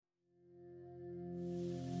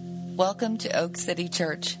Welcome to Oak City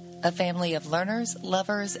Church, a family of learners,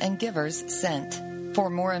 lovers, and givers sent. For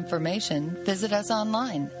more information, visit us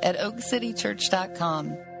online at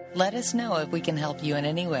oakcitychurch.com. Let us know if we can help you in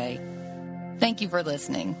any way. Thank you for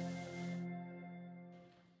listening.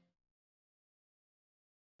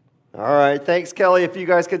 All right, thanks, Kelly. If you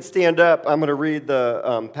guys could stand up, I'm going to read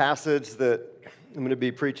the passage that I'm going to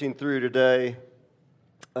be preaching through today.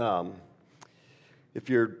 If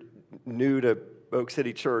you're new to Oak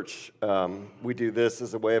City Church, we do this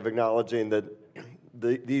as a way of acknowledging that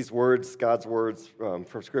these words, God's words from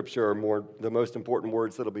Scripture, are the most important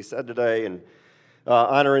words that will be said today, and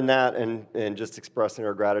honoring that and just expressing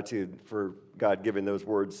our gratitude for God giving those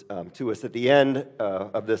words to us. At the end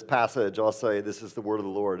of this passage, I'll say, "This is the word of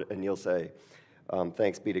the Lord," and you'll say,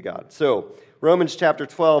 "Thanks be to God." So, Romans chapter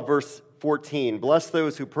 12, verse 14, "Bless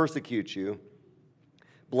those who persecute you.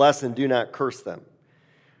 Bless and do not curse them.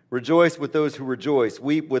 Rejoice with those who rejoice.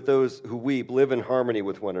 Weep with those who weep. Live in harmony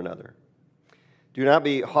with one another. Do not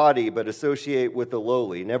be haughty, but associate with the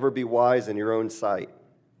lowly. Never be wise in your own sight.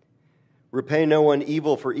 Repay no one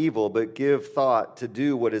evil for evil, but give thought to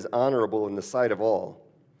do what is honorable in the sight of all.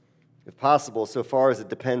 If possible, so far as it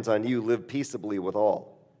depends on you, live peaceably with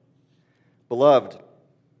all. Beloved,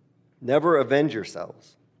 never avenge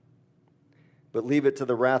yourselves, but leave it to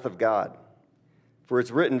the wrath of God. For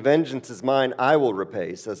it's written, 'Vengeance is mine, I will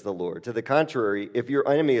repay,' says the Lord. To the contrary, if your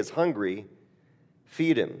enemy is hungry,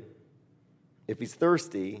 feed him. If he's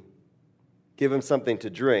thirsty, give him something to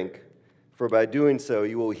drink, for by doing so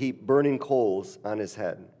you will heap burning coals on his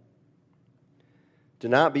head. Do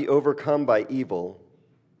not be overcome by evil,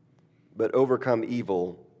 but overcome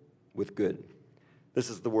evil with good." This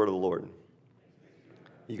is the word of the Lord.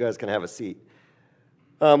 You guys can have a seat.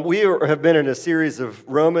 We have been in a series of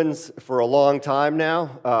Romans for a long time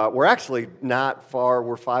now. We're actually not far.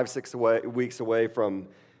 We're 5-6 weeks away from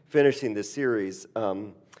finishing this series.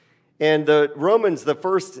 And the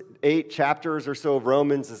first 8 chapters or so of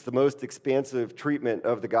Romans is the most expansive treatment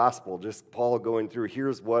of the gospel. Just Paul going through,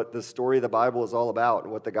 here's what the story of the Bible is all about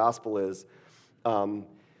and what the gospel is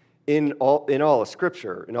in all of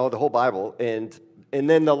Scripture, in all the whole Bible. And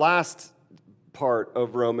then the last part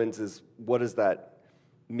of Romans is, what does that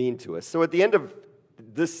mean to us? So at the end of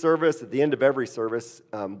this service, at the end of every service,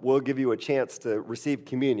 we'll give you a chance to receive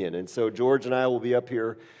communion. And so George and I will be up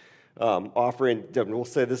here offering. We'll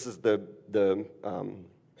say this is the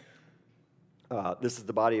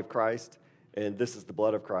body of Christ, and this is the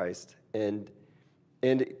blood of Christ. And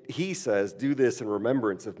he says, "Do this in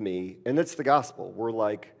remembrance of me." And it's the gospel. We're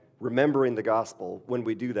like remembering the gospel when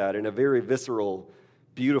we do that in a very visceral,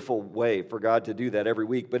 beautiful way for God to do that every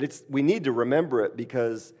week. But we need to remember it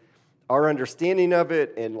because our understanding of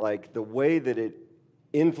it and like the way that it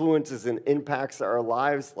influences and impacts our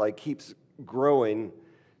lives like keeps growing.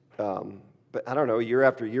 But I don't know, year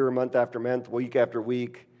after year, month after month, week after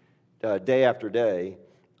week, day after day,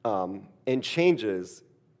 and changes.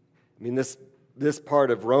 I mean, this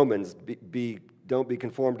part of Romans, don't be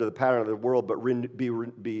conformed to the pattern of the world, but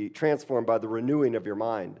be transformed by the renewing of your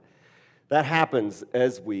mind. That happens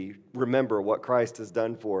as we remember what Christ has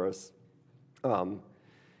done for us and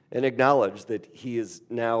acknowledge that he is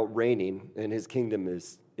now reigning and his kingdom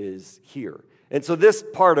is here. And so this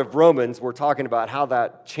part of Romans, we're talking about how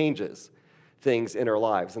that changes things in our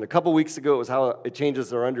lives. And a couple weeks ago, it was how it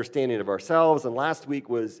changes our understanding of ourselves. And last week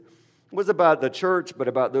was about the church, but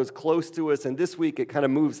about those close to us. And this week, it kind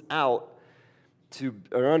of moves out to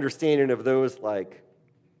our understanding of those like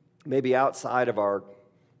maybe outside of our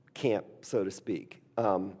camp, so to speak.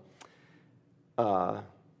 And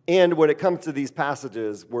when it comes to these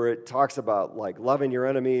passages where it talks about like loving your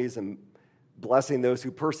enemies and blessing those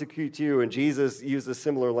who persecute you, and Jesus uses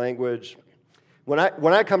similar language. When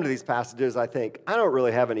I come to these passages, I think, I don't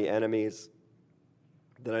really have any enemies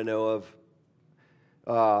that I know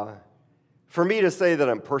of. For me to say that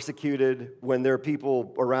I'm persecuted when there are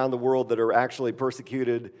people around the world that are actually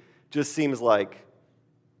persecuted just seems like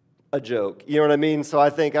a joke. You know what I mean? So I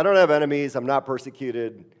think, I don't have enemies, I'm not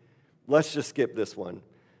persecuted, let's just skip this one.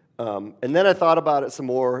 And then I thought about it some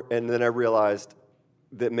more, and then I realized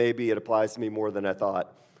that maybe it applies to me more than I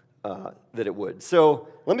thought that it would. So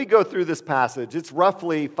let me go through this passage. It's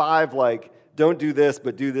roughly 5 like, don't do this,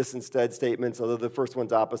 but do this instead statements, although the first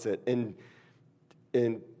one's opposite. And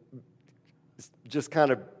just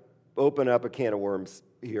kind of open up a can of worms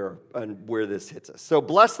here on where this hits us. So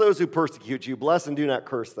bless those who persecute you, bless and do not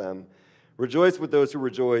curse them. Rejoice with those who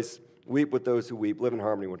rejoice, weep with those who weep, live in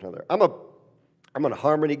harmony with one another. I'm a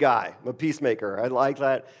harmony guy. I'm a peacemaker. I like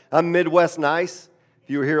that. I'm Midwest nice. If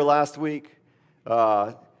you were here last week,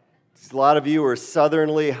 A lot of you are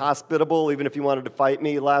southernly hospitable, even if you wanted to fight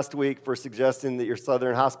me last week for suggesting that your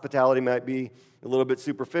southern hospitality might be a little bit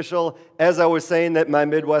superficial. As I was saying that my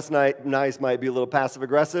Midwest nice might be a little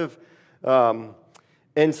passive-aggressive.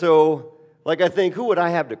 And so, I think, who would I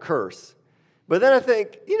have to curse? But then I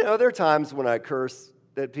think, there are times when I curse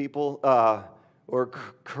at people, or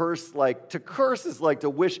curse, to curse is like to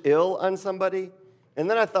wish ill on somebody. And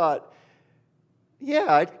then I thought,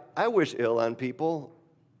 yeah, I wish ill on people.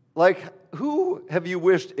 Who have you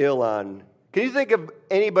wished ill on? Can you think of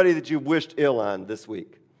anybody that you've wished ill on this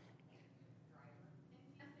week?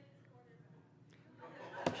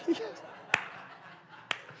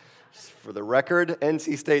 Just for the record,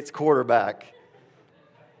 NC State's quarterback.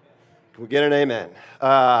 Can we get an amen?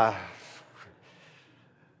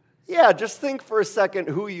 Yeah, just think for a second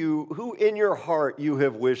who in your heart you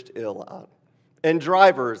have wished ill on. And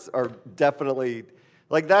drivers are definitely,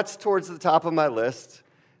 that's towards the top of my list.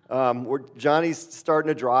 Johnny's starting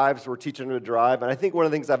to drive, so we're teaching him to drive. And I think one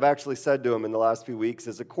of the things I've actually said to him in the last few weeks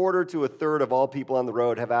is a quarter to a third of all people on the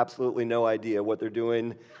road have absolutely no idea what they're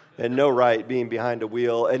doing and no right being behind a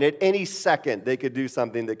wheel. And at any second, they could do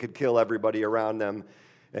something that could kill everybody around them.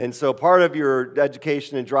 And so part of your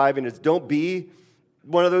education in driving is don't be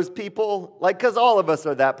one of those people, because all of us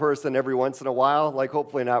are that person every once in a while,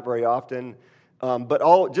 hopefully not very often. But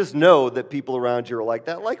just know that people around you are like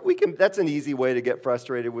that. That's an easy way to get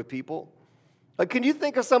frustrated with people. Can you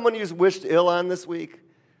think of someone you've wished ill on this week?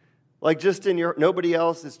 Just in nobody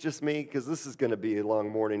else, it's just me? Because this is going to be a long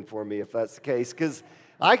morning for me if that's the case. Because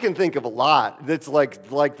I can think of a lot that's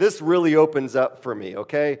like this really opens up for me,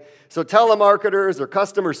 okay? So telemarketers or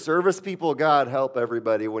customer service people, God help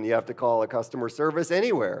everybody when you have to call a customer service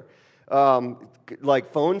anywhere. Phone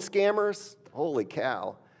scammers, holy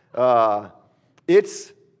cow.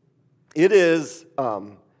 It is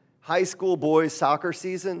high school boys soccer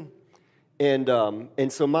season, and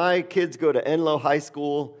so my kids go to Enloe High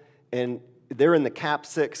School, and they're in the Cap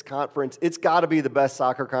 6 conference. It's got to be the best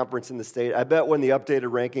soccer conference in the state. I bet when the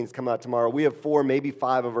updated rankings come out tomorrow, we have 4, maybe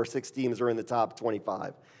 5 of our 6 teams are in the top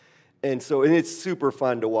 25, and it's super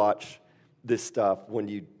fun to watch this stuff when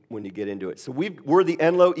you get into it. So we're the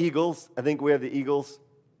Enloe Eagles. I think we have the Eagles.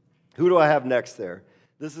 Who do I have next there?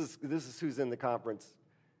 This is who's in the conference.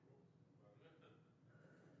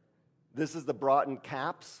 This is the Broughton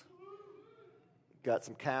Caps. Got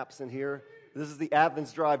some Caps in here. This is the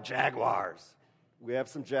Athens Drive Jaguars. We have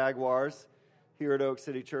some Jaguars here at Oak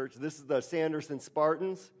City Church. This is the Sanderson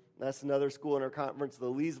Spartans. That's another school in our conference.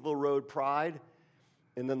 The Leesville Road Pride.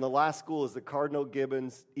 And then the last school is the Cardinal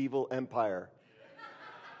Gibbons Evil Empire.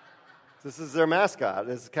 This is their mascot.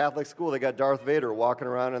 It's a Catholic school. They got Darth Vader walking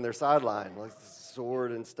around on their sideline,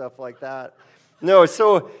 sword and stuff like that. No,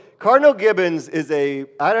 so Cardinal Gibbons I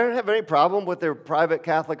don't have any problem with their private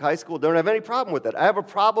Catholic high school. Don't have any problem with it. I have a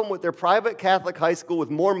problem with their private Catholic high school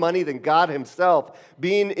with more money than God himself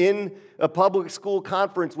being in a public school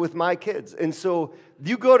conference with my kids. And so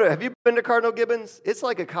have you been to Cardinal Gibbons? It's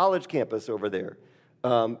like a college campus over there.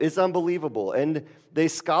 It's unbelievable. And they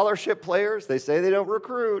scholarship players. They say they don't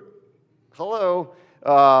recruit. Hello.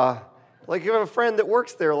 You have a friend that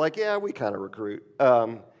works there, yeah, we kind of recruit.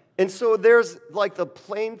 And so there's, the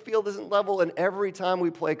playing field isn't level, and every time we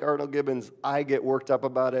play Cardinal Gibbons, I get worked up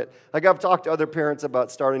about it. I've talked to other parents about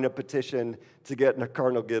starting a petition to get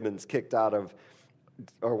Cardinal Gibbons kicked out of,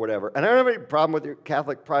 or whatever. And I don't have any problem with your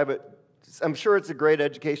Catholic private. I'm sure it's a great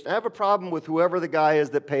education. I have a problem with whoever the guy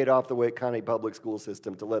is that paid off the Wake County public school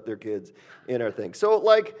system to let their kids in our thing. So,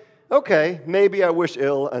 okay, maybe I wish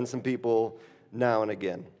ill on some people now and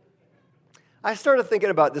again. I started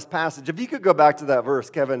thinking about this passage. If you could go back to that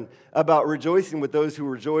verse, Kevin, about rejoicing with those who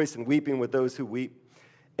rejoice and weeping with those who weep.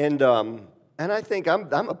 And I think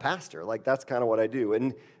I'm a pastor. That's kind of what I do.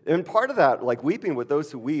 And part of that, weeping with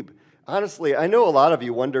those who weep, honestly, I know a lot of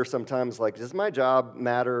you wonder sometimes, does my job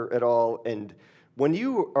matter at all? And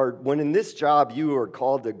when in this job you are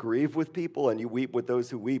called to grieve with people and you weep with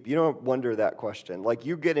those who weep, you don't wonder that question.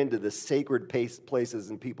 You get into the sacred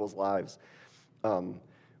places in people's lives.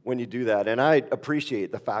 When you do that. And I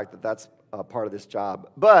appreciate the fact that that's part of this job.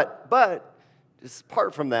 But just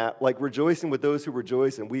apart from that, rejoicing with those who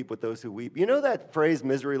rejoice and weep with those who weep. You know that phrase,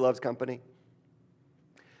 misery loves company?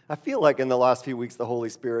 I feel like in the last few weeks, the Holy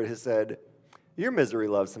Spirit has said, your misery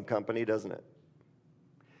loves some company, doesn't it?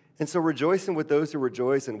 And so rejoicing with those who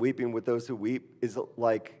rejoice and weeping with those who weep is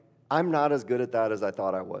I'm not as good at that as I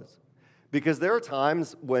thought I was. Because there are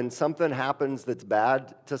times when something happens that's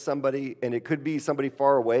bad to somebody, and it could be somebody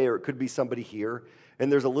far away or it could be somebody here, and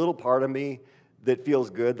there's a little part of me that feels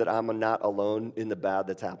good that I'm not alone in the bad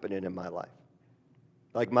that's happening in my life.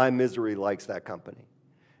 My misery likes that company.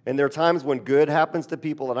 And there are times when good happens to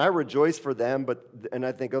people, and I rejoice for them, and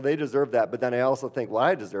I think, oh, they deserve that. But then I also think, well,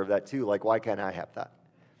 I deserve that too. Like, why can't I have that?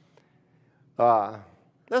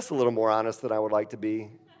 That's a little more honest than I would like to be.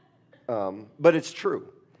 But it's true.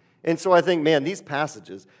 And so I think, man, these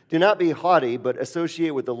passages, do not be haughty, but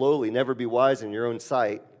associate with the lowly. Never be wise in your own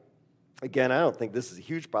sight. Again, I don't think this is a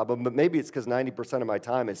huge problem, but maybe it's because 90% of my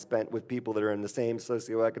time is spent with people that are in the same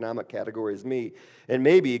socioeconomic category as me. And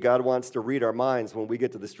maybe God wants to read our minds when we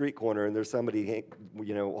get to the street corner and there's somebody,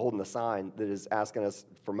 holding a sign that is asking us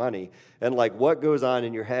for money. And like, what goes on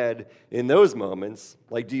in your head in those moments?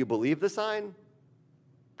 Like, do you believe the sign?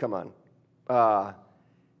 Come on.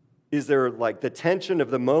 Is there like the tension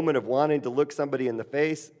of the moment of wanting to look somebody in the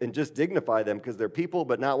face and just dignify them because they're people,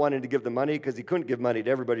 but not wanting to give them money because you couldn't give money to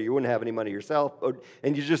everybody, you wouldn't have any money yourself,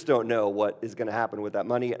 and you just don't know what is going to happen with that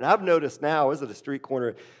money. And I've noticed now, I was at a street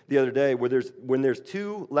corner the other day where when there's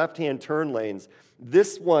two left-hand turn lanes,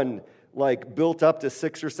 this one like built up to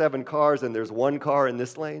 6 or 7 cars and there's one car in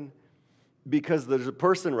this lane because there's a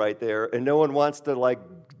person right there and no one wants to like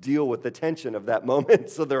deal with the tension of that moment,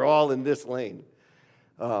 so they're all in this lane.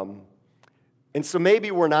 And so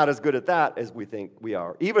maybe we're not as good at that as we think we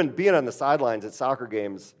are. Even being on the sidelines at soccer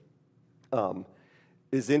games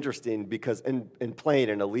is interesting because and playing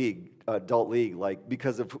in a league, adult league, like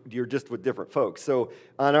because of you're just with different folks. So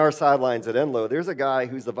on our sidelines at Enloe, there's a guy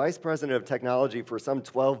who's the vice president of technology for some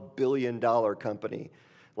 $12 billion company.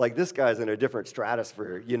 Like, this guy's in a different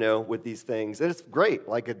stratosphere, with these things. And it's great.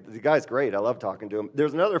 Like, the guy's great. I love talking to him.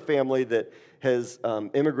 There's another family that has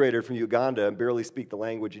immigrated from Uganda and barely speak the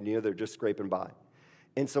language, and they're just scraping by.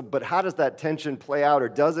 And so, but how does that tension play out,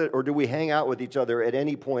 or do we hang out with each other at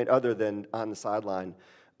any point other than on the sideline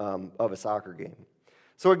of a soccer game?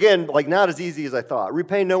 So again, like, not as easy as I thought.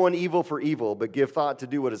 Repay no one evil for evil, but give thought to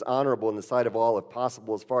do what is honorable in the sight of all, if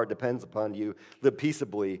possible, as far as it depends upon you. Live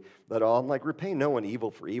peaceably, let all. I'm like, repay no one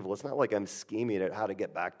evil for evil. It's not like I'm scheming at how to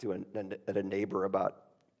get back to a neighbor about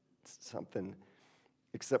something,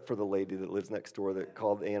 except for the lady that lives next door that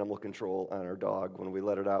called animal control on our dog when we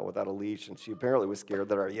let it out without a leash, and she apparently was scared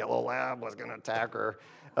that our yellow lab was going to attack her.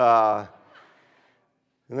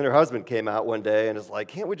 And then her husband came out one day and is like,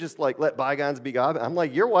 can't we just like let bygones be bygones? I'm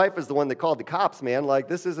like, your wife is the one that called the cops, man. Like,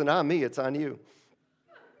 this isn't on me, it's on you.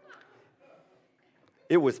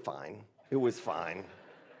 It was fine. It was fine.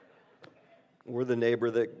 We're the neighbor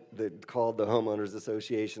that called the homeowners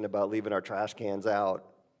association about leaving our trash cans out.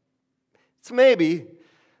 It's maybe.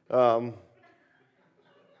 And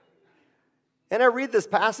I read this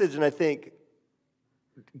passage and I think,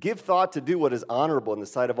 give thought to do what is honorable in the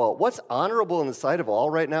sight of all. What's honorable in the sight of all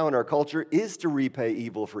right now in our culture is to repay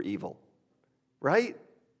evil for evil, right?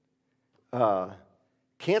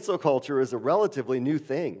 Cancel culture is a relatively new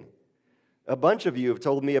thing. A bunch of you have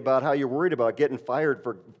told me about how you're worried about getting fired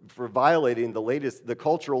for violating the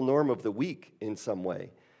cultural norm of the week in some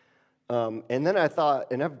way. And then I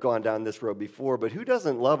thought, and I've gone down this road before, but who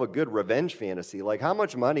doesn't love a good revenge fantasy? Like, how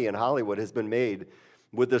much money in Hollywood has been made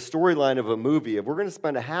with the storyline of a movie? If we're going to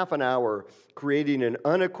spend a half an hour creating an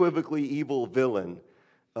unequivocally evil villain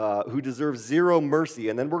who deserves zero mercy,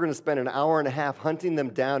 and then we're going to spend an hour and a half hunting them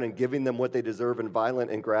down and giving them what they deserve in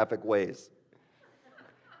violent and graphic ways.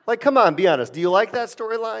 Like, come on, be honest. Do you like that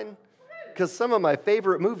storyline? Because some of my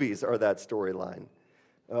favorite movies are that storyline.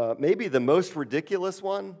 Maybe the most ridiculous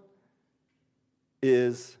one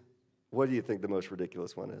is, what do you think the most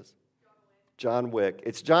ridiculous one is? John Wick.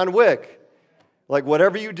 It's John Wick. Like,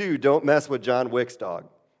 whatever you do, don't mess with John Wick's dog,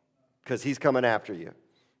 because he's coming after you,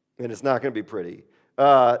 and it's not going to be pretty.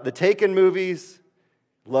 The Taken movies,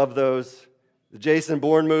 love those. The Jason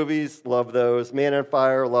Bourne movies, love those. Man on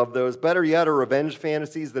Fire, love those. Better yet are revenge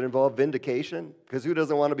fantasies that involve vindication, because who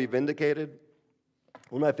doesn't want to be vindicated?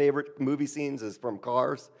 One of my favorite movie scenes is from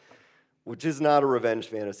Cars, which is not a revenge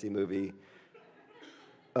fantasy movie.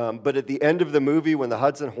 But at the end of the movie, when the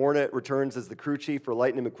Hudson Hornet returns as the crew chief for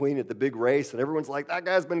Lightning McQueen at the big race, and everyone's like, that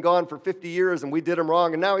guy's been gone for 50 years, and we did him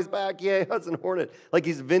wrong, and now he's back, yay, Hudson Hornet. Like,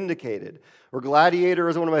 he's vindicated. Or Gladiator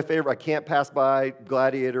is one of my favorite. I can't pass by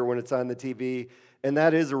Gladiator when it's on the TV. And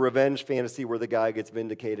that is a revenge fantasy where the guy gets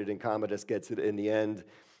vindicated and Commodus gets it in the end.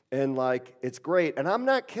 And, like, it's great. And I'm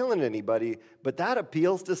not killing anybody, but that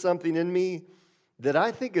appeals to something in me that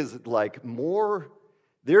I think is, like,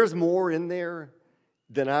 there's more in there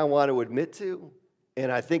than I want to admit to,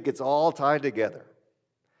 and I think it's all tied together.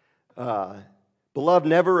 Beloved,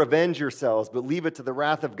 never avenge yourselves, but leave it to the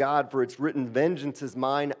wrath of God, for it's written, vengeance is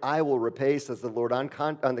mine, I will repay, says the Lord. On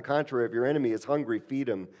the contrary, if your enemy is hungry, feed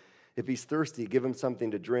him. If he's thirsty, give him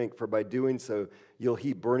something to drink, for by doing so, you'll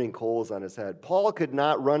heap burning coals on his head. Paul could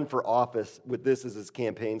not run for office with this as his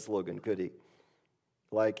campaign slogan, could he?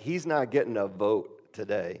 Like, he's not getting a vote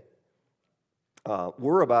today.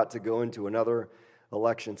 We're about to go into another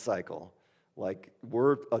election cycle. Like,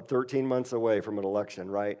 we're 13 months away from an election,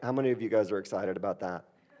 right? How many of you guys are excited about that?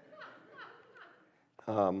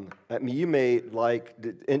 I mean, you may like,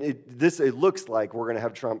 and it looks like we're going to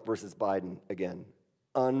have Trump versus Biden again,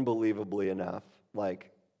 unbelievably enough.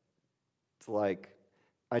 Like, it's like,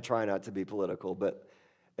 I try not to be political,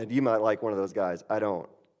 and you might like one of those guys. I don't.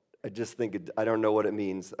 I just think, I don't know what it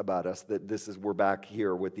means about us that we're back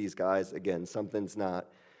here with these guys again. Something's not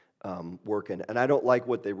working. And I don't like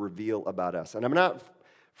what they reveal about us. And I'm not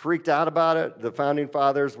freaked out about it. The founding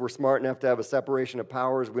fathers were smart enough to have a separation of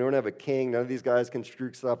powers. We don't have a king. None of these guys can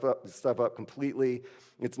screw stuff up completely.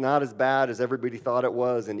 It's not as bad as everybody thought it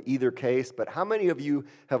was in either case. But how many of you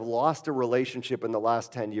have lost a relationship in the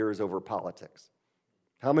last 10 years over politics?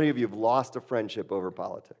 How many of you have lost a friendship over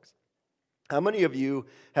politics? How many of you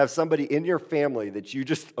have somebody in your family that you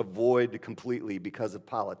just avoid completely because of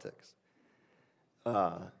politics?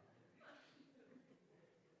 Have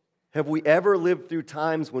we ever lived through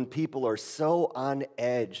times when people are so on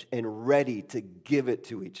edge and ready to give it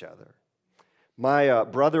to each other? My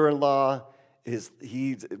brother-in-law,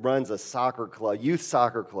 he runs a soccer club, youth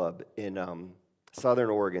soccer club in Southern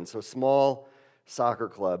Oregon, so small soccer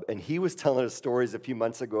club. And he was telling us stories a few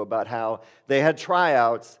months ago about how they had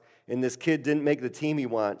tryouts and this kid didn't make the team he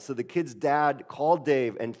wants. So the kid's dad called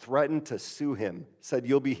Dave and threatened to sue him, said,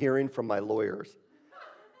 "You'll be hearing from my lawyers."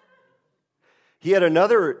 He had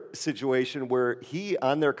another situation where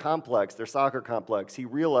on their complex, their soccer complex, he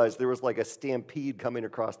realized there was like a stampede coming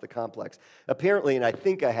across the complex. Apparently, and I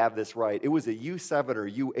think I have this right, it was a U7 or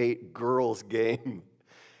U8 girls game.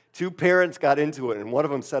 Two parents got into it, and one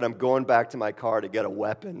of them said, "I'm going back to my car to get a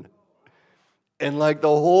weapon." And like the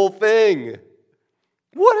whole thing,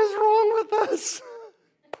 what is wrong with us?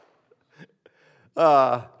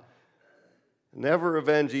 Never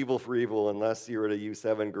avenge evil for evil unless you're at a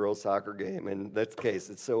U7 girls soccer game. In that case,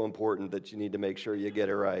 it's so important that you need to make sure you get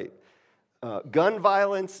it right. Gun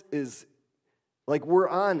violence is like we're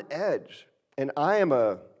on edge. And I am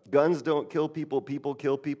a guns don't kill people, people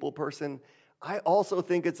kill people person. I also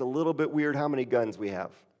think it's a little bit weird how many guns we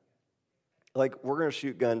have. Like, we're going to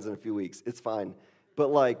shoot guns in a few weeks. It's fine.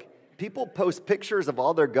 But like, people post pictures of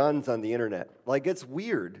all their guns on the internet. Like, it's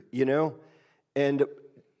weird, you know? And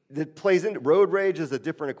it plays into road rage is a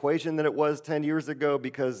different equation than it was 10 years ago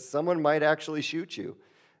because someone might actually shoot you.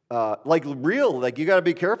 Like you got to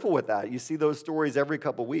be careful with that. You see those stories every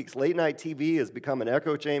couple weeks. Late night TV has become an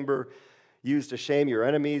echo chamber used to shame your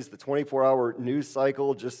enemies. The 24-hour news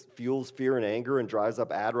cycle just fuels fear and anger and drives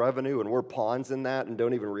up ad revenue, and we're pawns in that and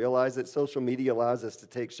don't even realize it. Social media allows us to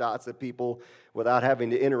take shots at people without having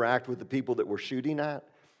to interact with the people that we're shooting at.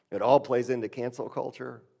 It all plays into cancel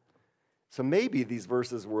culture. So maybe these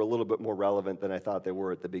verses were a little bit more relevant than I thought they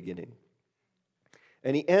were at the beginning.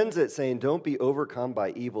 And he ends it saying, "Don't be overcome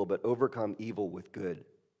by evil, but overcome evil with good."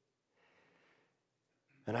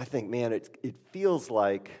 And I think, man, it feels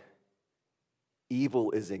like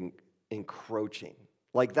evil is encroaching.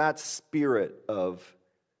 Like that spirit of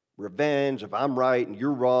revenge, of I'm right and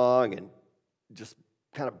you're wrong, and just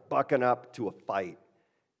kind of bucking up to a fight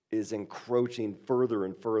is encroaching further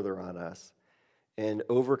and further on us. And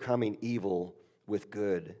overcoming evil with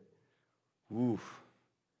good. Oof.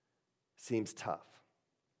 Seems tough.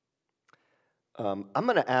 I'm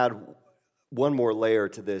going to add one more layer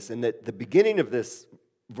to this, and that the beginning of this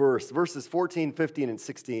verses 14, 15, and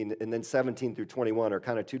 16, and then 17 through 21 are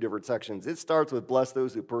kind of two different sections. It starts with, "Bless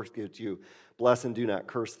those who persecute you, bless and do not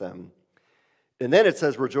curse them." And then it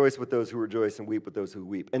says, "Rejoice with those who rejoice and weep with those who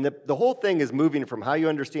weep." And the whole thing is moving from how you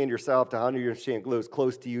understand yourself to how you understand those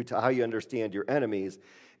close to you to how you understand your enemies.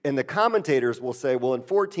 And the commentators will say, well, in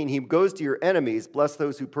 14, he goes to your enemies, "Bless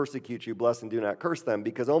those who persecute you, bless and do not curse them,"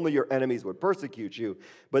 because only your enemies would persecute you.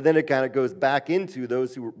 But then it kind of goes back into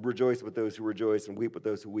those who rejoice with those who rejoice and weep with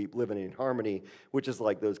those who weep, living in harmony, which is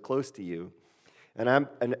like those close to you.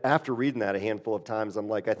 And after reading that a handful of times, I'm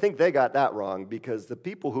like, I think they got that wrong, because the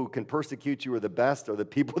people who can persecute you are the best are the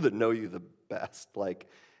people that know you the best, like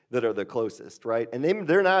that are the closest, right? And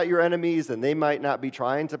they're not your enemies, and they might not be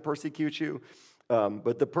trying to persecute you,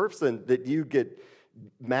 but the person that you get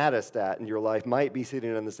maddest at in your life might be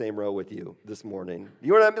sitting in the same row with you this morning. You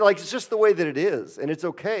know what I mean? Like, it's just the way that it is, and it's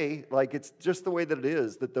okay. Like, it's just the way that it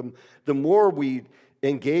is, that the more we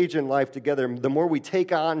engage in life together, the more we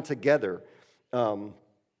take on together,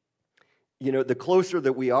 the closer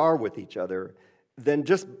that we are with each other, then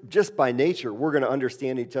just by nature, we're going to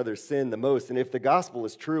understand each other's sin the most. And if the gospel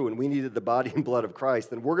is true and we needed the body and blood of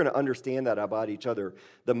Christ, then we're going to understand that about each other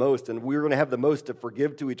the most. And we're going to have the most to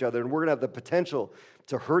forgive to each other. And we're going to have the potential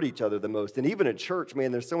to hurt each other the most. And even in church,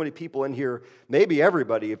 man, there's so many people in here, maybe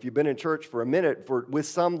everybody, if you've been in church for a minute, with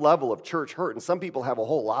some level of church hurt. And some people have a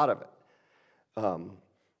whole lot of it.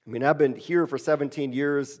 I've been here for 17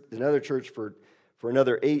 years, another church for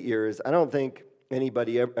another 8 years. I don't think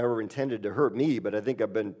anybody ever intended to hurt me, but I think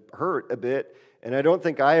I've been hurt a bit, and I don't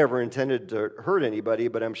think I ever intended to hurt anybody,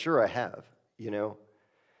 but I'm sure I have,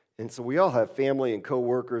 And so we all have family and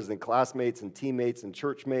coworkers and classmates and teammates and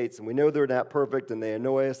church mates, and we know they're not perfect and they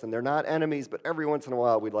annoy us and they're not enemies, but every once in a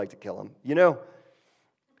while we'd like to kill them,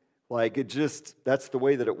 that's the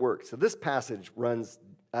way that it works. So this passage runs,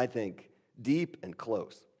 I think, deep and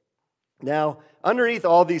close. Now, underneath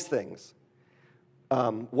all these things,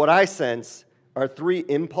 what I sense are three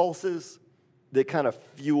impulses that kind of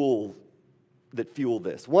fuel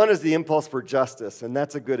this. One is the impulse for justice, and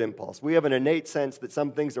that's a good impulse. We have an innate sense that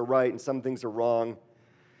some things are right and some things are wrong.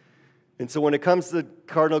 And so when it comes to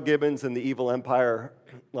Cardinal Gibbons and the evil empire,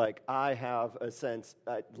 I have a sense,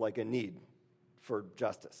 a need for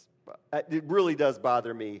justice. It really does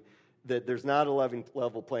bother me that there's not a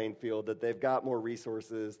level playing field, that they've got more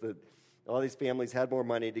resources, that all these families had more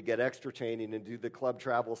money to get extra training and do the club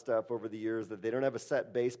travel stuff over the years, that they don't have a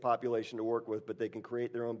set base population to work with, but they can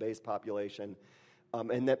create their own base population.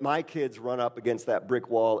 And that my kids run up against that brick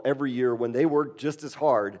wall every year when they work just as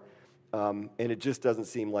hard, and it just doesn't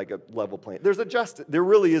seem like a level playing. There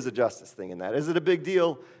really is a justice thing in that. Is it a big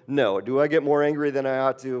deal? No. Do I get more angry than I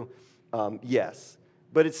ought to? Yes.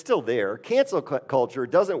 But it's still there. Cancel culture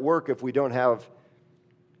doesn't work if we don't have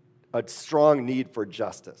a strong need for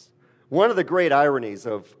justice. One of the great ironies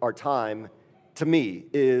of our time, to me,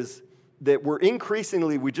 is that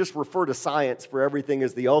we just refer to science for everything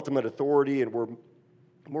as the ultimate authority, and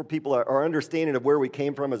more people are understanding of where we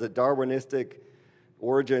came from as a Darwinistic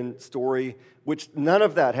origin story, which none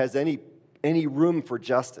of that has any room for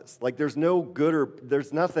justice. There's no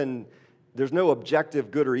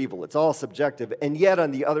objective good or evil. It's all subjective. And yet,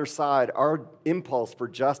 on the other side, our impulse for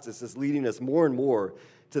justice is leading us more and more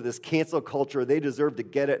to this cancel culture. They deserve to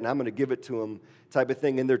get it, and I'm going to give it to them type of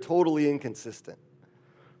thing. And they're totally inconsistent.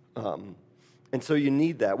 And so you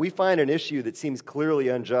need that. We find an issue that seems clearly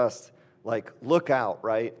unjust, look out,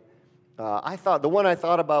 right? The one I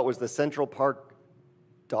thought about was the Central Park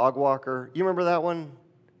dog walker. You remember that one?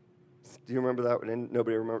 Do you remember that one?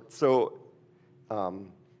 Nobody remembers. So, how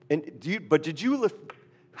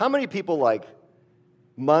many people,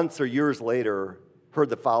 months or years later, heard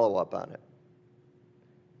the follow-up on it?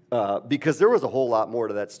 Because there was a whole lot more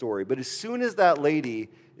to that story. But as soon as that lady,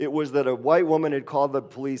 it was that a white woman had called the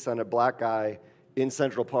police on a black guy in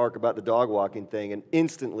Central Park about the dog walking thing, and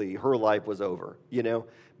instantly her life was over,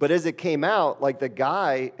 But as it came out, the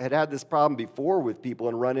guy had this problem before with people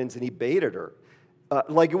and run-ins, and he baited her.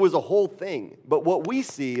 It was a whole thing. But what we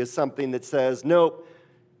see is something that says, nope,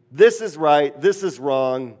 this is right, this is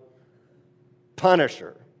wrong, punish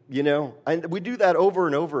her. And we do that over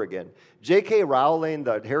and over again. J.K. Rowling,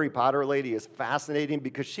 the Harry Potter lady, is fascinating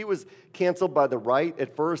because she was canceled by the right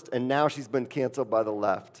at first, and now she's been canceled by the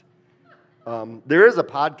left. There is a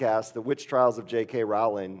podcast, The Witch Trials of J.K.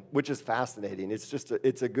 Rowling, which is fascinating.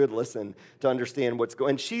 It's a good listen to understand what's going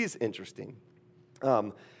on. And she's interesting.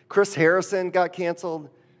 Chris Harrison got canceled.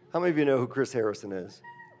 How many of you know who Chris Harrison is?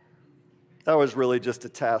 That was really just a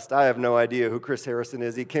test. I have no idea who Chris Harrison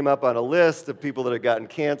is. He came up on a list of people that had gotten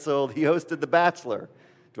canceled. He hosted The Bachelor.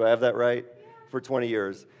 Do I have that right? For 20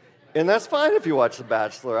 years. And that's fine if you watch The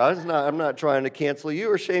Bachelor. I'm not trying to cancel you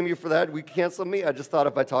or shame you for that. We cancel me. I just thought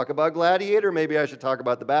if I talk about Gladiator, maybe I should talk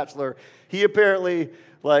about The Bachelor. He apparently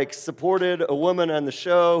supported a woman on the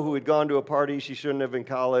show who had gone to a party she shouldn't have in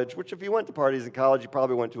college, which if you went to parties in college, you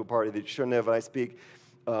probably went to a party that you shouldn't have. And I speak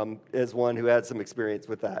as one who had some experience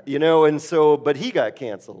with that, but he got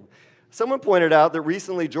canceled. Someone pointed out that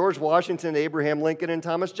recently George Washington, Abraham Lincoln, and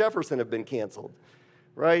Thomas Jefferson have been canceled,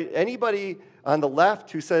 right? Anybody on the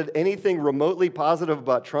left who said anything remotely positive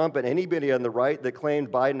about Trump and anybody on the right that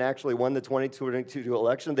claimed Biden actually won the 2022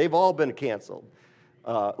 election, they've all been canceled.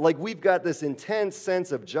 We've got this intense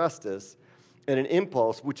sense of justice and an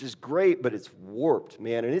impulse, which is great, but it's warped,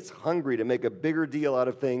 man, and it's hungry to make a bigger deal out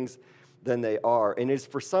of things than they are, and is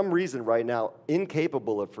for some reason right now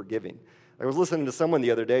incapable of forgiving. I was listening to someone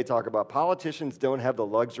the other day talk about politicians don't have the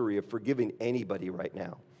luxury of forgiving anybody right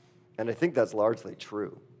now, and I think that's largely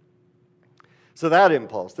true. So that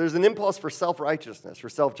impulse, there's an impulse for self-righteousness, for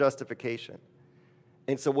self-justification,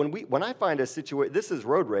 And so when I find a situation, this is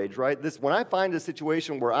road rage, right? When I find a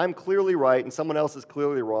situation where I'm clearly right and someone else is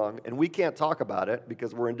clearly wrong, and we can't talk about it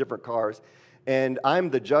because we're in different cars, and I'm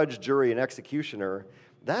the judge, jury, and executioner,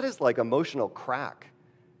 that is like emotional crack.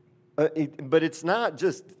 But it's not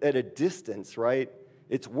just at a distance, right?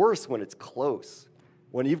 It's worse when it's close.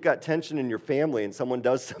 When you've got tension in your family and someone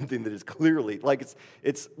does something that is clearly, like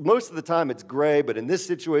it's most of the time it's gray, but in this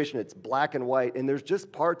situation it's black and white, and there's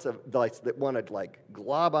just parts of that want to like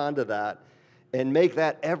glob onto that and make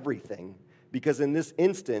that everything, because in this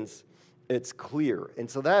instance it's clear.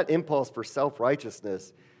 And so that impulse for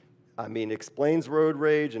self-righteousness, I mean, explains road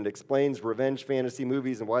rage and explains revenge fantasy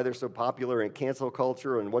movies and why they're so popular, and cancel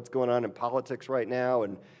culture and what's going on in politics right now,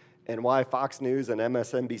 and why Fox News and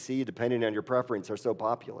MSNBC, depending on your preference, are so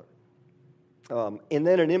popular. And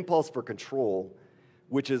then an impulse for control,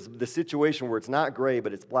 which is the situation where it's not gray,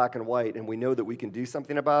 but it's black and white, and we know that we can do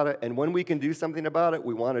something about it. And when we can do something about it,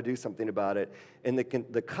 we want to do something about it. And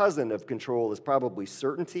the cousin of control is probably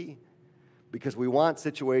certainty, because we want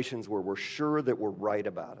situations where we're sure that we're right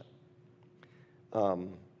about it.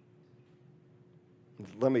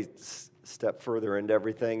 Let me step further into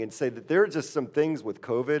everything and say that there are just some things with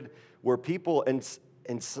COVID where people, and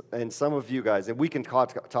some of you guys, and we can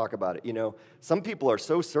talk about it, you know, some people are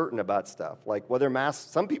so certain about stuff, like whether masks,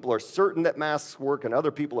 some people are certain that masks work and other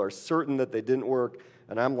people are certain that they didn't work,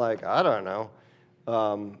 and I'm like, I don't know.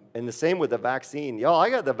 And the same with the vaccine. Y'all, I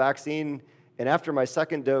got the vaccine, and after my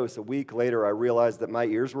second dose, a week later, I realized that my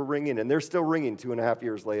ears were ringing, and they're still ringing 2.5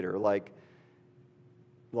 years later. Like,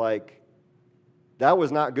 that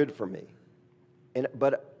was not good for me.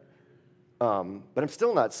 But I'm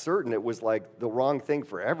still not certain it was like the wrong thing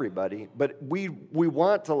for everybody. But we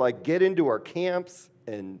want to like get into our camps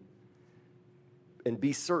and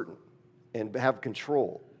be certain and have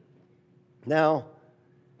control. Now,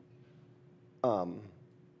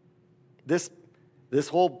 this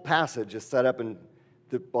whole passage is set up in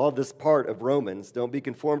all this part of Romans. Don't be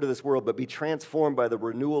conformed to this world, but be transformed by the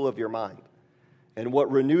renewal of your mind. And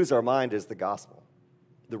what renews our mind is the gospel.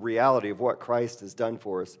 The reality of what Christ has done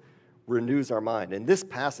for us renews our mind. And this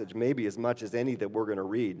passage, maybe as much as any that we're going to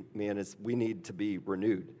read, man, is we need to be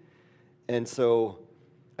renewed. And so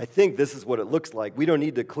I think this is what it looks like. We don't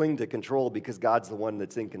need to cling to control because God's the one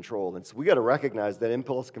that's in control. And so we got to recognize that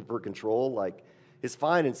impulse for control, like, is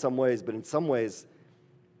fine in some ways, but in some ways,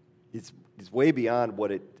 it's way beyond what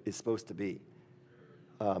it is supposed to be.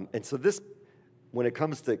 And so this, when it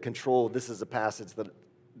comes to control, this is a passage that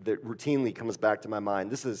routinely comes back to my mind.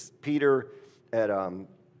 This is Peter at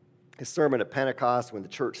his sermon at Pentecost when the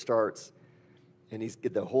church starts, and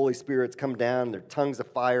the Holy Spirit's come down, their tongues of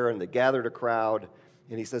fire, and they gathered a crowd.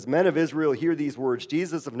 And he says, "Men of Israel, hear these words.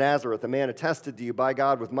 Jesus of Nazareth, a man attested to you by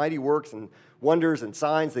God with mighty works and wonders and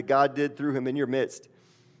signs that God did through him in your midst,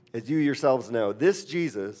 as you yourselves know. This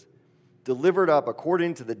Jesus, delivered up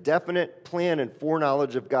according to the definite plan and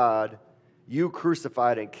foreknowledge of God, you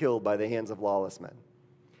crucified and killed by the hands of lawless men."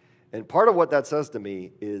 And part of what that says to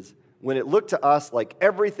me is when it looked to us like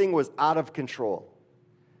everything was out of control,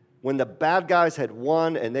 when the bad guys had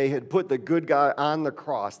won and they had put the good guy on the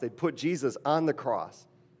cross, they'd put Jesus on the cross,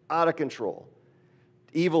 out of control.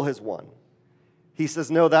 Evil has won. He says,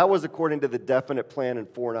 no, that was according to the definite plan and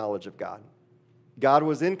foreknowledge of God. God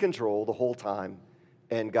was in control the whole time,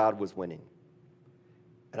 and God was winning.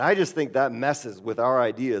 And I just think that messes with our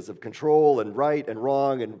ideas of control and right and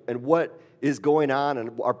wrong and what is going on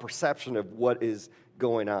and our perception of what is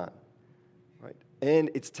going on. Right? And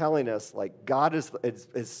it's telling us, like, God is,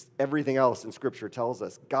 as everything else in Scripture tells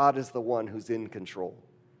us, God is the one who's in control.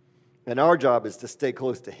 And our job is to stay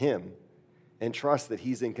close to Him and trust that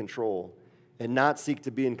He's in control and not seek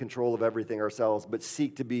to be in control of everything ourselves, but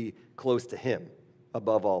seek to be close to Him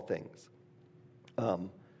above all things.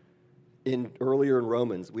 Earlier in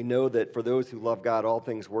Romans, we know that for those who love God, all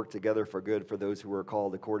things work together for good for those who are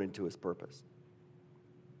called according to His purpose.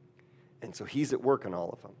 And so He's at work in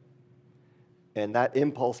all of them. And that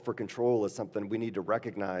impulse for control is something we need to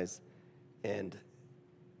recognize and,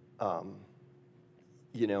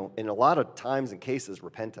 in a lot of times and cases,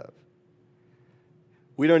 repent of.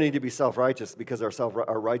 We don't need to be self-righteous because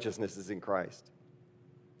our righteousness is in Christ.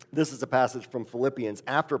 This is a passage from Philippians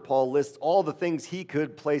after Paul lists all the things he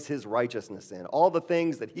could place his righteousness in, all the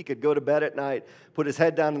things that he could go to bed at night, put his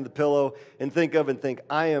head down in the pillow, and think,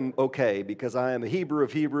 I am okay because I am a Hebrew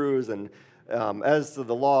of Hebrews, and as to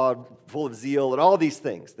the law, full of zeal, and all these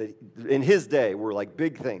things that in his day were like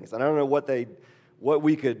big things. And I don't know what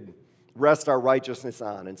we could rest our righteousness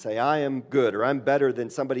on and say, I am good or I'm better than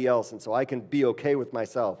somebody else, and so I can be okay with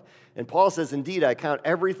myself. And Paul says, indeed, I count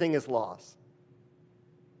everything as loss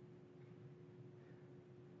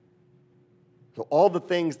So all the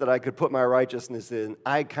things that I could put my righteousness in,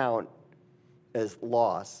 I count as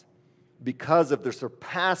loss because of the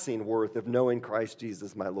surpassing worth of knowing Christ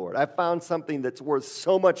Jesus my Lord. I found something that's worth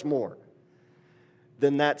so much more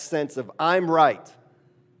than that sense of I'm right.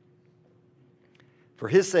 For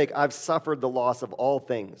his sake, I've suffered the loss of all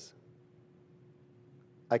things.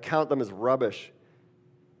 I count them as rubbish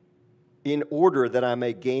in order that I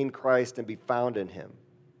may gain Christ and be found in him.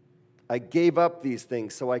 I gave up these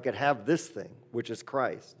things so I could have this thing, which is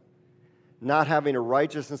Christ, not having a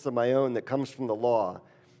righteousness of my own that comes from the law.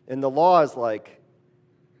 And the law is not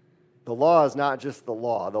just the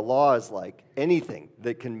law. The law is like anything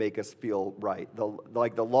that can make us feel right.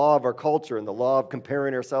 Like the law of our culture and the law of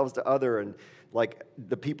comparing ourselves to other and like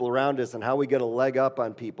the people around us and how we get a leg up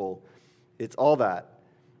on people. It's all that.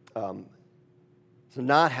 So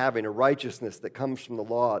not having a righteousness that comes from the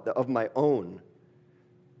law of my own,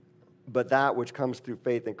 but that which comes through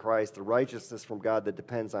faith in Christ, the righteousness from God that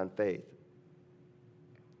depends on faith.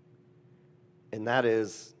 And that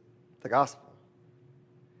is the gospel.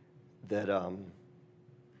 That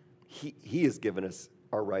he has given us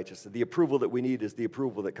our righteousness. The approval that we need is the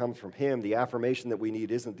approval that comes from him. The affirmation that we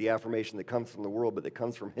need isn't the affirmation that comes from the world, but that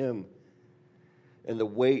comes from him. And the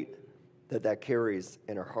weight that carries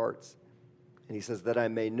in our hearts. And he says that I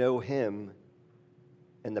may know him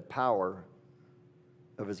and the power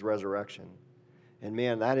of his resurrection. And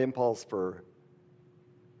man, that impulse for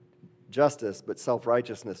justice, but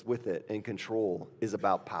self-righteousness with it and control is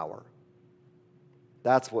about power.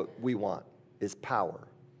 That's what we want, is power.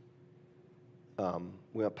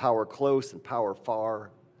 We want power close and power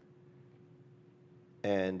far.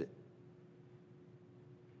 And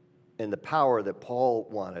the power that Paul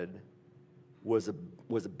wanted was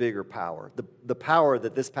a bigger power. The power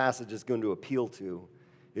that this passage is going to appeal to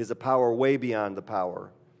is a power way beyond the power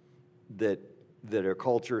that our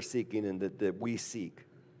culture is seeking and that we seek.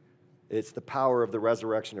 It's the power of the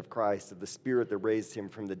resurrection of Christ, of the Spirit that raised him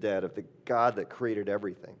from the dead, of the God that created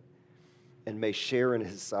everything, and may share in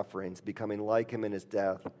his sufferings, becoming like him in his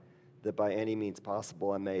death, that by any means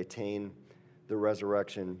possible I may attain the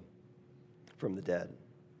resurrection from the dead.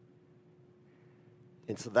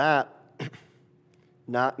 And so that,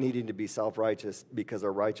 not needing to be self-righteous because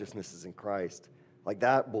our righteousness is in Christ, like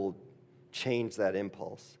that will change that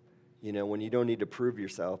impulse. You know, when you don't need to prove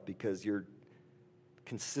yourself because you're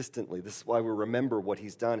consistently, this is why we remember what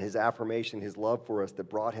he's done, his affirmation, his love for us that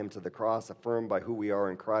brought him to the cross, affirmed by who we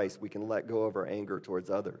are in Christ, we can let go of our anger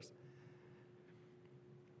towards others.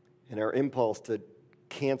 And our impulse to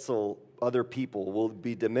cancel other people will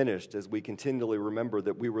be diminished as we continually remember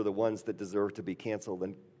that we were the ones that deserved to be canceled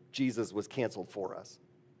and Jesus was canceled for us.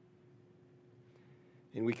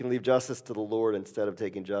 And we can leave justice to the Lord instead of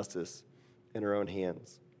taking justice in our own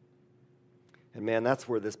hands. And man, that's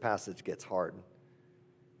where this passage gets hard.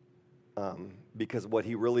 Because what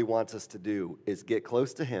he really wants us to do is get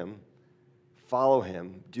close to him, follow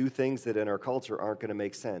him, do things that in our culture aren't going to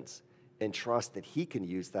make sense, and trust that he can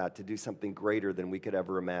use that to do something greater than we could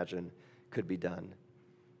ever imagine could be done.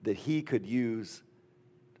 That he could use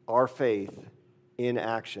our faith in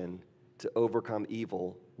action to overcome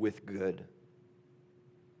evil with good.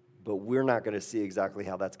 But we're not going to see exactly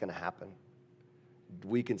how that's going to happen.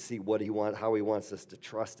 We can see how he wants us to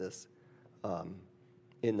trust us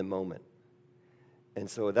in the moment. And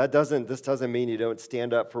so this doesn't mean you don't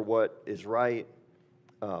stand up for what is right.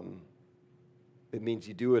 It means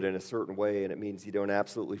you do it in a certain way, and it means you don't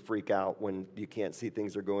absolutely freak out when you can't see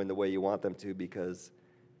things are going the way you want them to, because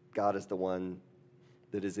God is the one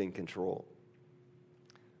that is in control.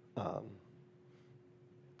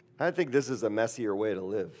 I think this is a messier way to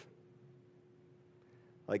live.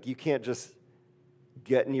 Like, you can't just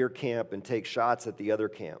get in your camp and take shots at the other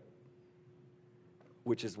camp,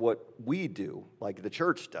 which is what we do, like the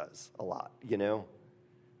church does a lot, you know?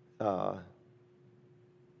 And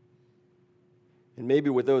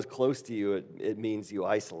maybe with those close to you, it means you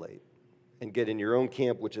isolate and get in your own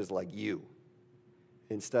camp, which is like you,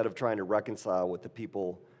 instead of trying to reconcile with the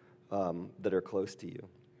people that are close to you.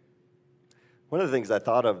 One of the things I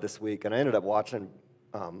thought of this week, and I ended up watching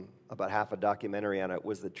about half a documentary on it,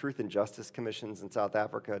 was the Truth and Justice Commissions in South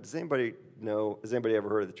Africa. Does anybody know, has anybody ever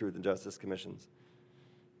heard of the Truth and Justice Commissions?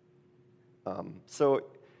 So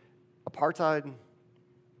apartheid,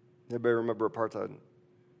 anybody remember apartheid?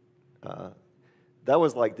 That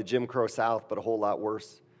was like the Jim Crow South, but a whole lot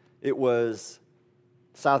worse. It was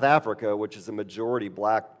South Africa, which is a majority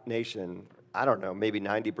black nation, I don't know, maybe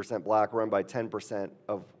 90% black, run by 10%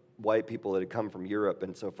 of white people that had come from Europe,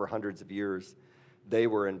 and so for hundreds of years, they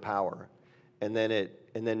were in power. And then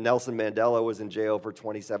Nelson Mandela was in jail for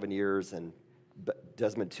 27 years, and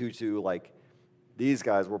Desmond Tutu, These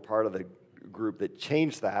guys were part of the group that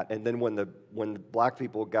changed that. And then when the black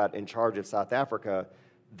people got in charge of South Africa,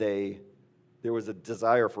 there was a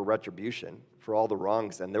desire for retribution for all the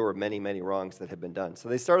wrongs, and there were many, many wrongs that had been done. So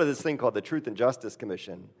they started this thing called the Truth and Justice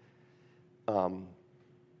Commission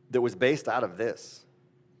that was based out of this,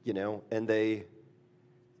 and they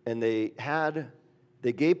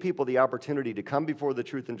gave people the opportunity to come before the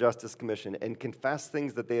Truth and Justice Commission and confess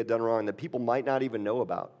things that they had done wrong that people might not even know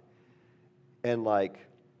about, and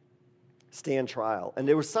stand trial. And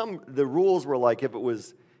there was the rules were like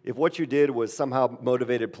if what you did was somehow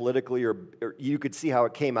motivated politically, or you could see how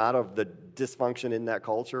it came out of the dysfunction in that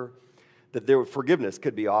culture, that forgiveness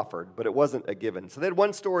could be offered, but it wasn't a given. So they had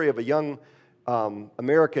one story of a young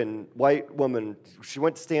American white woman. She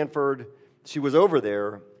went to Stanford. She was over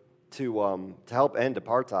there to help end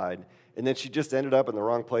apartheid, and then she just ended up in the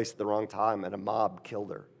wrong place at the wrong time, and a mob killed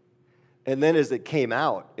her. And then as it came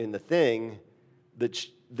out in the thing, that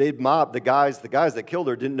they'd mobbed the guys that killed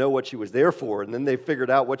her didn't know what she was there for, and then they figured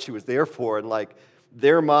out what she was there for, and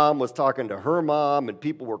their mom was talking to her mom, and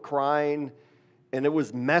people were crying, and it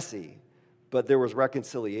was messy, but there was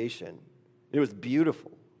reconciliation. It was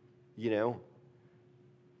beautiful,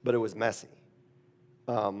 but it was messy.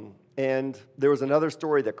 And there was another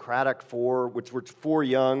story, the Craddock Four, which were 4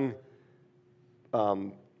 young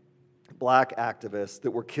black activists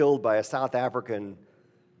that were killed by a South African.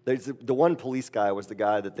 The one police guy was the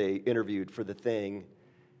guy that they interviewed for the thing.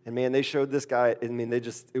 And man, they showed this guy, it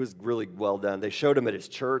was really well done. They showed him at his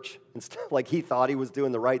church and stuff, he thought he was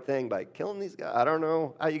doing the right thing by killing these guys. I don't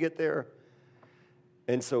know how you get there.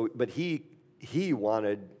 And so, but he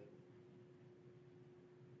wanted,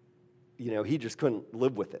 he just couldn't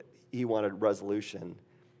live with it. He wanted resolution.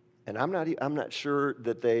 And I'm not sure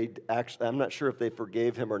that I'm not sure if they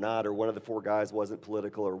forgave him or not, or one of the 4 guys wasn't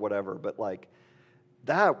political or whatever, but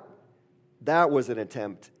that was an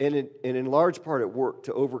attempt, and in large part it worked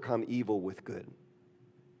to overcome evil with good.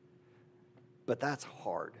 But that's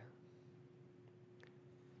hard.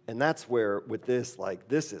 And that's where, with this,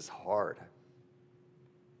 this is hard.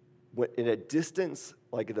 In a distance,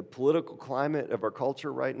 the political climate of our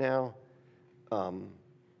culture right now,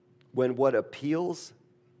 when what appeals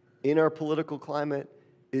in our political climate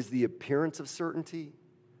is the appearance of certainty,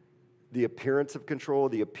 the appearance of control,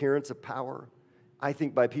 the appearance of power, I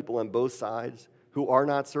think by people on both sides who are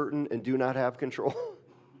not certain and do not have control.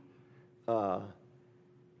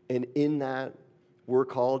 And in that, we're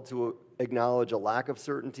called to acknowledge a lack of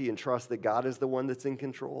certainty and trust that God is the one that's in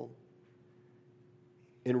control.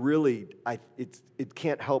 And really, it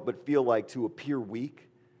can't help but feel like to appear weak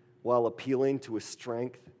while appealing to a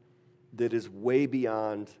strength that is way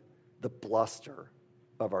beyond the bluster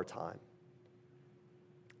of our time.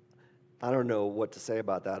 I don't know what to say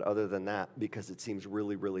about that other than that, because it seems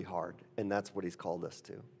really, really hard, and that's what he's called us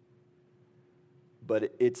to.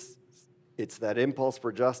 But it's that impulse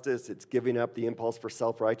for justice. It's giving up the impulse for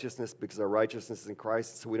self-righteousness, because our righteousness is in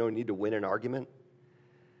Christ, so we don't need to win an argument.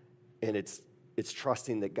 And it's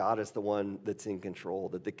trusting that God is the one that's in control,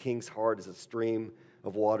 that the king's heart is a stream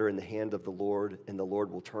of water in the hand of the Lord, and the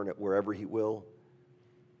Lord will turn it wherever he will.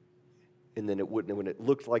 And then when it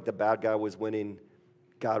looked like the bad guy was winning,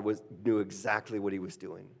 God knew exactly what he was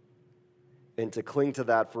doing. And to cling to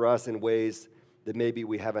that for us in ways that maybe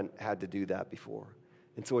we haven't had to do that before.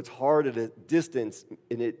 And so it's hard at a distance,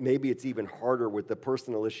 and maybe it's even harder with the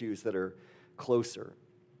personal issues that are closer,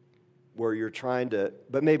 where you're trying to,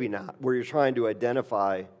 but maybe not, where you're trying to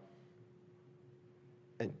identify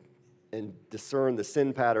and discern the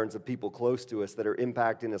sin patterns of people close to us that are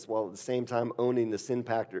impacting us, while at the same time owning the sin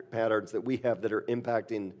patterns that we have that are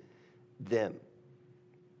impacting them.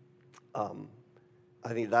 I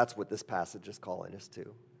think that's what this passage is calling us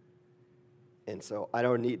to. And so I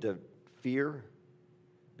don't need to fear,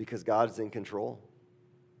 because God is in control.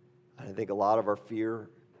 And I think a lot of our fear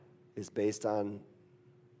is based on,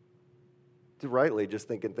 rightly, just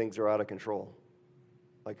thinking things are out of control.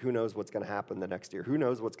 Who knows what's going to happen the next year? Who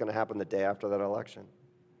knows what's going to happen the day after that election?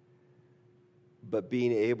 But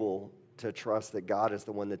being able to trust that God is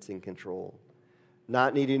the one that's in control.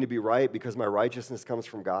 Not needing to be right because my righteousness comes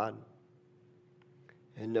from God.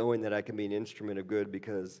 And knowing that I can be an instrument of good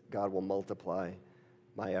because God will multiply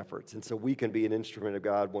my efforts. And so we can be an instrument of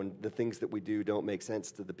God when the things that we do don't make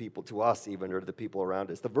sense to the people, to us even, or to the people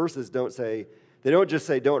around us. The verses don't just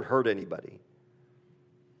say don't hurt anybody.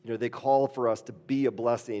 They call for us to be a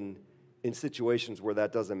blessing in situations where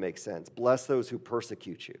that doesn't make sense. Bless those who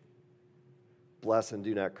persecute you. Bless and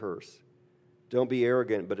do not curse. Don't be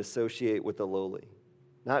arrogant, but associate with the lowly.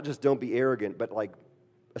 Not just don't be arrogant, but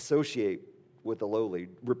associate with the lowly.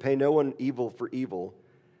 Repay no one evil for evil,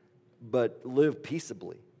 but live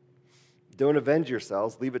peaceably. Don't avenge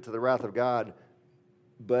yourselves, leave it to the wrath of God.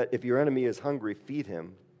 But if your enemy is hungry, feed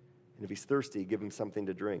him. And if he's thirsty, give him something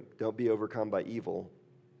to drink. Don't be overcome by evil,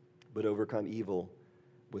 but overcome evil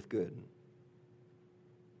with good.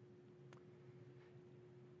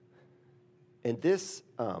 And this,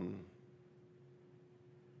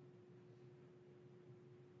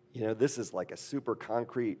 this is like a super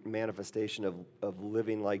concrete manifestation of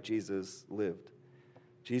living like Jesus lived.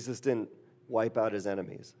 Jesus didn't wipe out his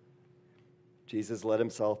enemies. Jesus let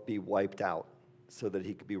himself be wiped out so that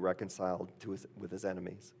he could be reconciled with his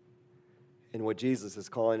enemies. And what Jesus is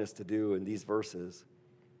calling us to do in these verses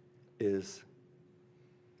is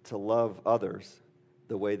to love others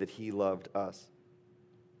the way that he loved us.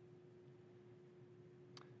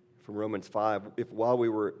 From Romans 5, if while we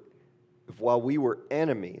were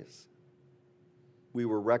enemies, we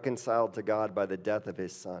were reconciled to God by the death of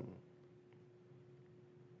his Son.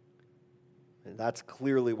 And that's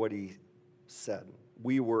clearly what he said.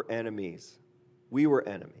 We were enemies. We were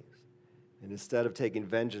enemies. And instead of taking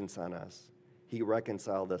vengeance on us, he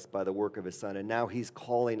reconciled us by the work of his Son. And now he's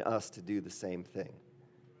calling us to do the same thing.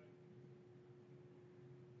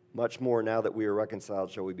 Much more now that we are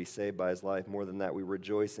reconciled shall we be saved by his life. More than that, we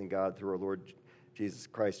rejoice in God through our Lord Jesus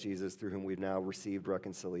Christ Jesus, through whom we've now received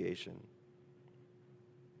reconciliation.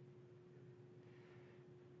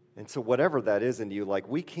 And so whatever that is in you, like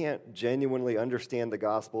we can't genuinely understand the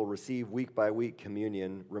gospel, receive week by week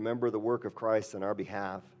communion, remember the work of Christ on our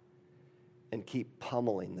behalf, and keep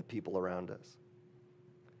pummeling the people around us.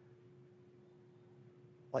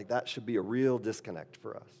 Like that should be a real disconnect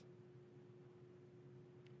for us.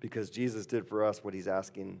 Because Jesus did for us what he's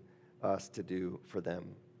asking us to do for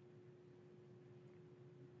them.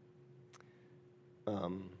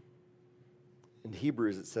 In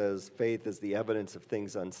Hebrews it says, faith is the evidence of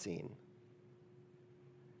things unseen.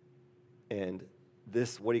 And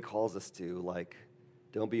this, what he calls us to, like,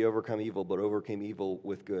 don't be overcome evil, but overcome evil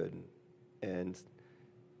with good. And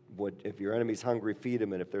if your enemy's hungry, feed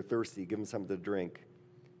him, and if they're thirsty, give them something to drink,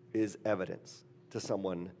 is evidence to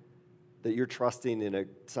someone that you're trusting in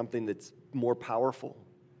something that's more powerful,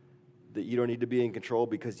 that you don't need to be in control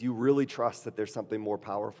because you really trust that there's something more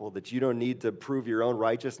powerful, that you don't need to prove your own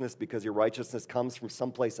righteousness because your righteousness comes from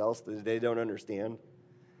someplace else that they don't understand.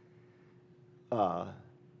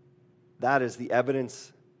 That is the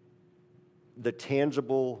evidence, the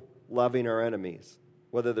tangible loving our enemies,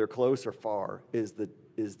 whether they're close or far, is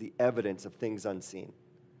the evidence of things unseen,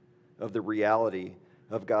 of the reality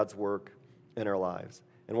of God's work in our lives.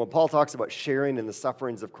 And when Paul talks about sharing in the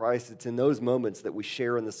sufferings of Christ, it's in those moments that we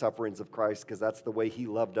share in the sufferings of Christ because that's the way he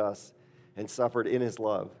loved us and suffered in his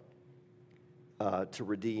love to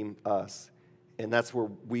redeem us. And that's where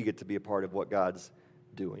we get to be a part of what God's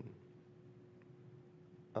doing.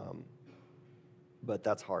 But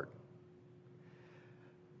that's hard.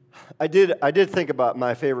 I did think about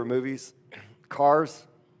my favorite movies. Cars.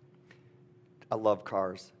 I love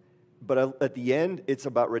Cars. But at the end, it's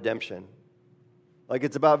about redemption. Like,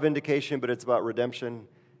 it's about vindication, but it's about redemption.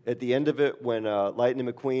 At the end of it, when Lightning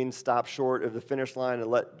McQueen stops short of the finish line and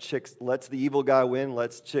lets the evil guy win,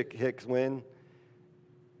 lets Chick Hicks win.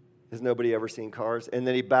 Has nobody ever seen Cars? And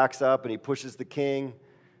then he backs up and he pushes the king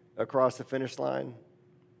across the finish line.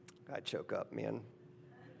 I choke up, man.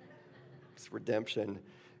 It's redemption.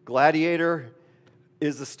 Gladiator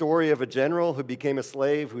is the story of a general who became a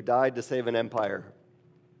slave who died to save an empire.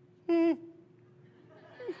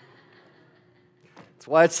 That's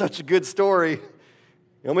why it's such a good story.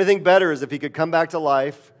 The only thing better is if he could come back to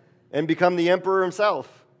life and become the emperor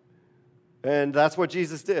himself. And that's what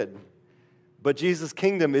Jesus did. But Jesus'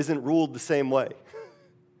 kingdom isn't ruled the same way.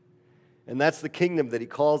 And that's the kingdom that he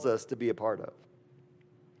calls us to be a part of.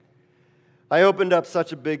 I opened up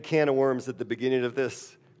such a big can of worms at the beginning of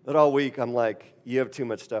this that all week I'm like, you have too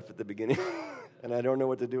much stuff at the beginning. And I don't know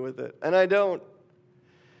what to do with it. And I don't.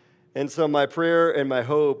 And so my prayer and my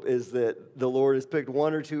hope is that the Lord has picked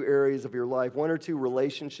one or two areas of your life, one or two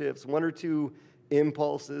relationships, one or two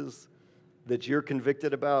impulses that you're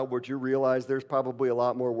convicted about, where you realize there's probably a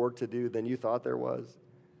lot more work to do than you thought there was.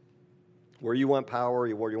 Where you want power,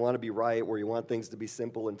 where you want to be right, where you want things to be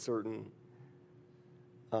simple and certain.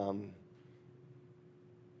 And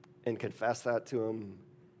confess that to him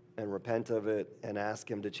and repent of it and ask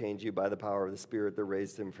him to change you by the power of the Spirit that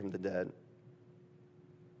raised him from the dead.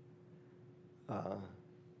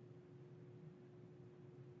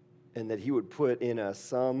 And that he would put in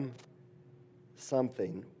us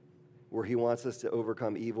something where he wants us to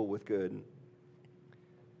overcome evil with good,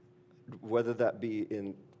 whether that be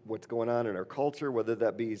in what's going on in our culture, whether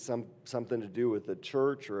that be something to do with the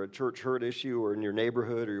church or a church hurt issue or in your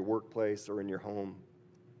neighborhood or your workplace or in your home,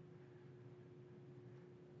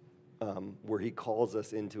 where he calls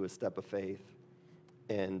us into a step of faith,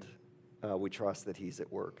 and we trust that he's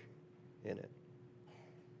at work in it.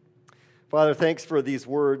 Father, thanks for these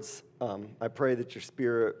words. I pray that your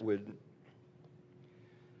Spirit would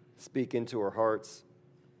speak into our hearts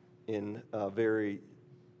in very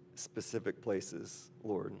specific places,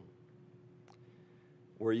 Lord,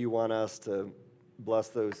 where you want us to bless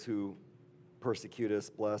those who persecute us,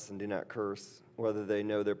 bless and do not curse, whether they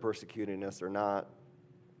know they're persecuting us or not,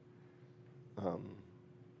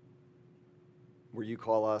 where you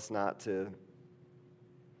call us not to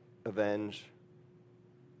avenge,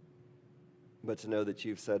 but to know that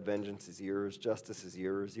you've said vengeance is yours, justice is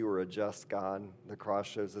yours. You are a just God. The cross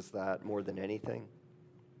shows us that more than anything.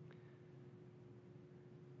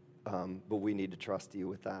 But we need to trust you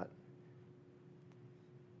with that.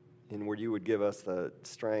 And where you would give us the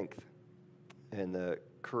strength and the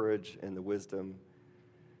courage and the wisdom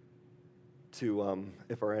to,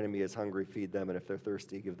 if our enemy is hungry, feed them, and if they're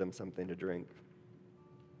thirsty, give them something to drink.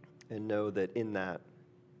 And know that in that,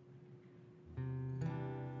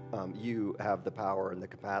 you have the power and the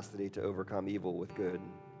capacity to overcome evil with good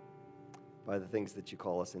by the things that you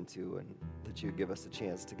call us into, and that you give us a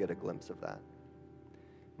chance to get a glimpse of that.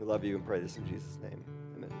 We love you and pray this in Jesus' name.